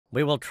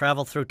We will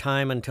travel through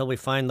time until we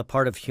find the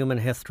part of human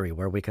history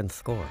where we can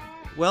score.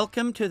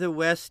 Welcome to the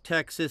West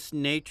Texas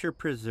Nature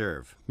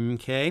Preserve,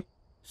 okay?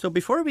 So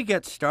before we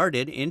get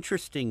started,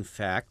 interesting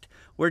fact,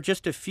 we're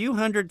just a few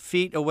hundred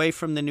feet away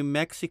from the New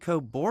Mexico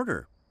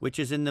border, which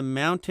is in the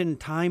mountain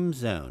time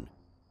zone.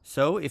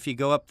 So if you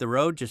go up the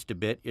road just a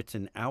bit, it's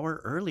an hour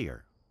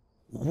earlier.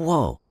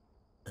 Whoa.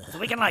 So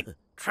we can,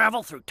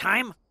 travel through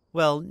time?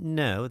 Well,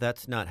 no,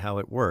 that's not how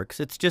it works.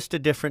 It's just a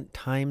different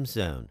time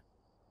zone.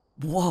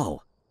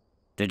 Whoa.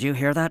 Did you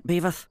hear that,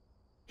 Beavis?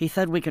 He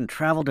said we can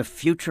travel to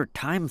future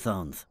time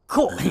zones.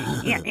 Cool.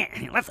 yeah,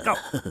 let's go.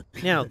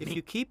 Now, if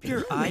you keep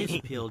your eyes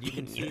peeled, you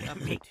can see up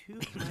to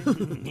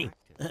 2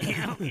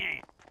 times.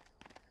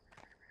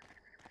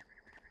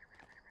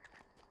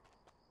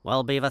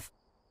 Well, Beavis,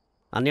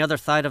 on the other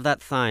side of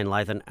that sign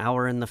lies an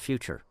hour in the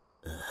future.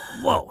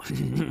 Whoa.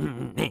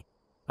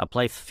 A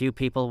place few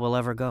people will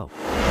ever go.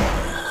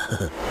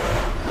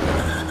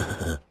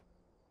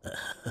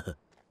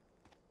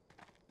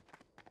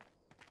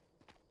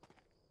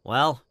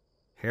 Well,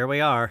 here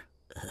we are.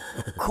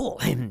 Cool.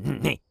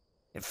 It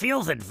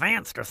feels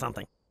advanced or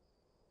something.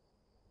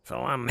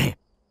 So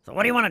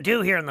what do you want to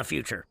do here in the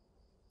future?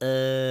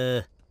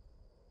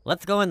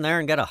 Let's go in there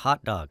and get a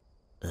hot dog.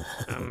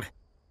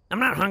 I'm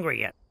not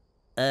hungry yet.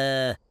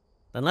 Then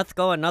let's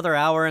go another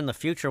hour in the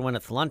future when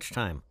it's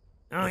lunchtime.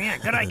 Oh, yeah,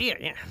 good idea,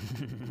 yeah.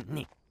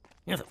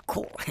 This is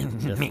cool.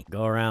 Just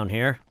go around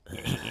here.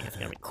 Yeah, it's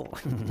gonna be cool.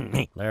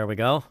 There we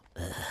go.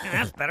 Yeah,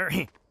 that's better.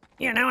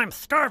 Yeah, now I'm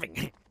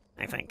starving,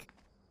 I think.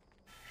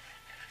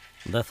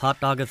 This hot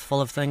dog is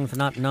full of things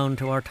not known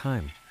to our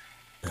time.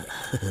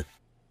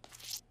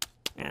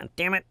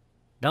 Damn it.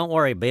 Don't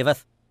worry,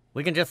 Beavis.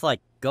 We can just,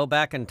 go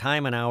back in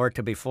time an hour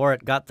to before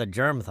it got the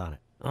germs on it.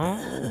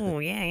 Oh,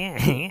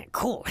 yeah,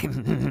 cool.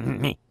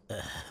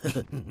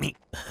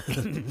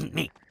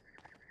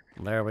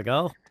 There we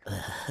go.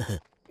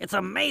 It's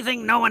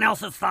amazing no one else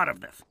has thought of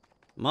this.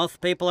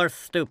 Most people are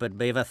stupid,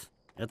 Beavis.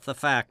 It's a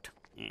fact.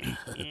 Yeah.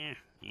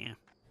 Yeah,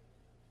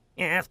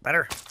 that's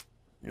better.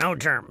 No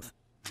germs.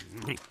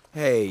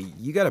 Hey,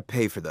 you gotta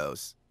pay for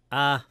those.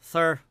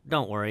 Sir,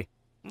 don't worry.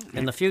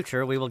 In the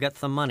future, we will get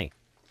some money,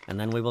 and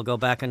then we will go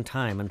back in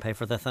time and pay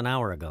for this an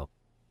hour ago.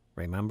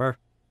 Remember?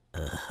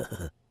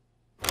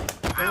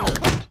 Ow!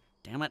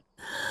 Damn it.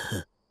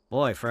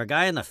 Boy, for a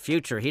guy in the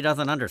future, he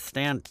doesn't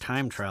understand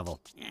time travel.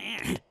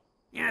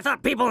 Yeah, I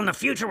thought people in the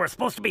future were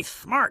supposed to be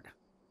smart.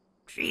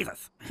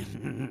 Jesus.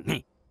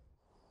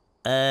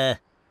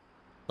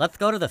 Let's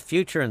go to the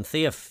future and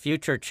see if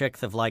future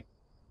chicks have,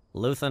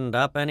 loosened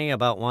up any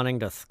about wanting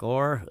to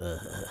score.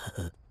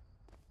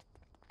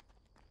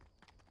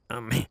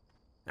 I'm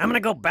gonna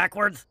go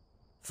backwards,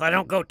 so I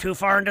don't go too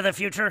far into the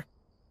future.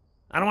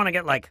 I don't want to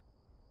get,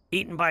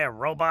 eaten by a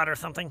robot or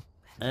something.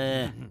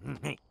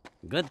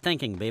 Good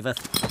thinking, Beavis.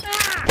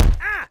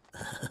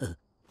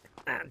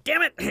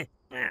 Damn it!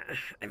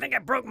 I think I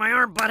broke my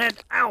arm, Butthead.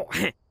 Ow!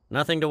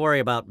 Nothing to worry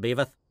about,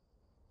 Beavis.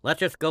 Let's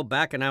just go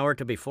back an hour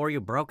to before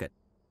you broke it.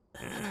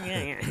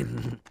 Yeah.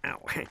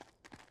 Ow.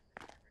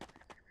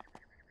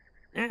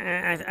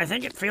 I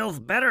think it feels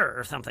better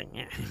or something.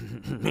 Yeah.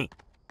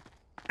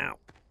 Ow.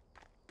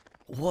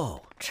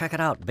 Whoa, check it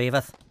out,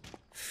 Beavis.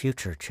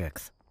 Future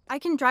chicks. I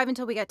can drive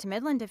until we get to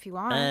Midland if you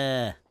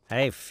want.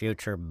 Hey,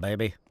 future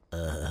baby.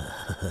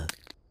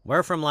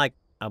 We're from,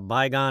 a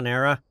bygone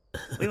era.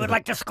 We would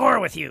like to score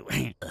with you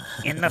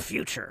in the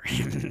future.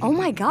 Oh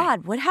my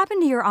God, what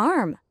happened to your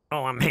arm?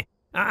 Oh, I'm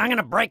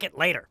gonna break it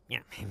later.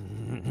 Yeah.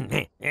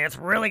 It's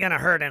really gonna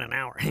hurt in an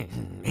hour.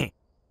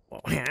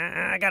 Well,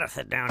 I gotta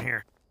sit down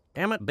here.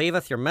 Damn it,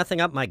 Beavis, you're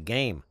messing up my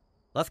game.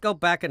 Let's go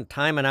back in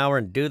time an hour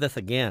and do this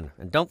again.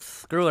 And don't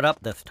screw it up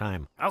this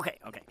time. Okay,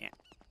 yeah.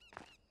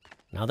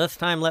 Now this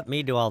time let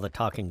me do all the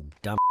talking,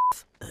 dumb.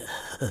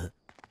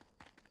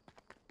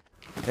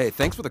 Hey,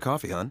 thanks for the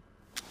coffee, hon.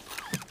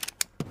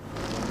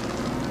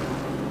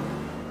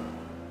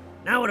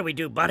 Now what do we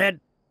do, Butthead?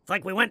 It's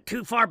like we went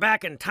too far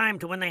back in time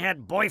to when they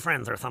had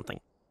boyfriends or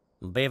something.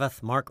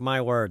 Beavis, mark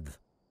my words.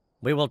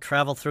 We will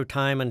travel through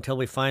time until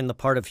we find the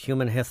part of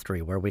human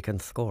history where we can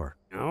score.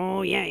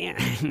 Oh, yeah.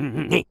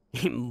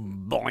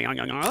 Boy,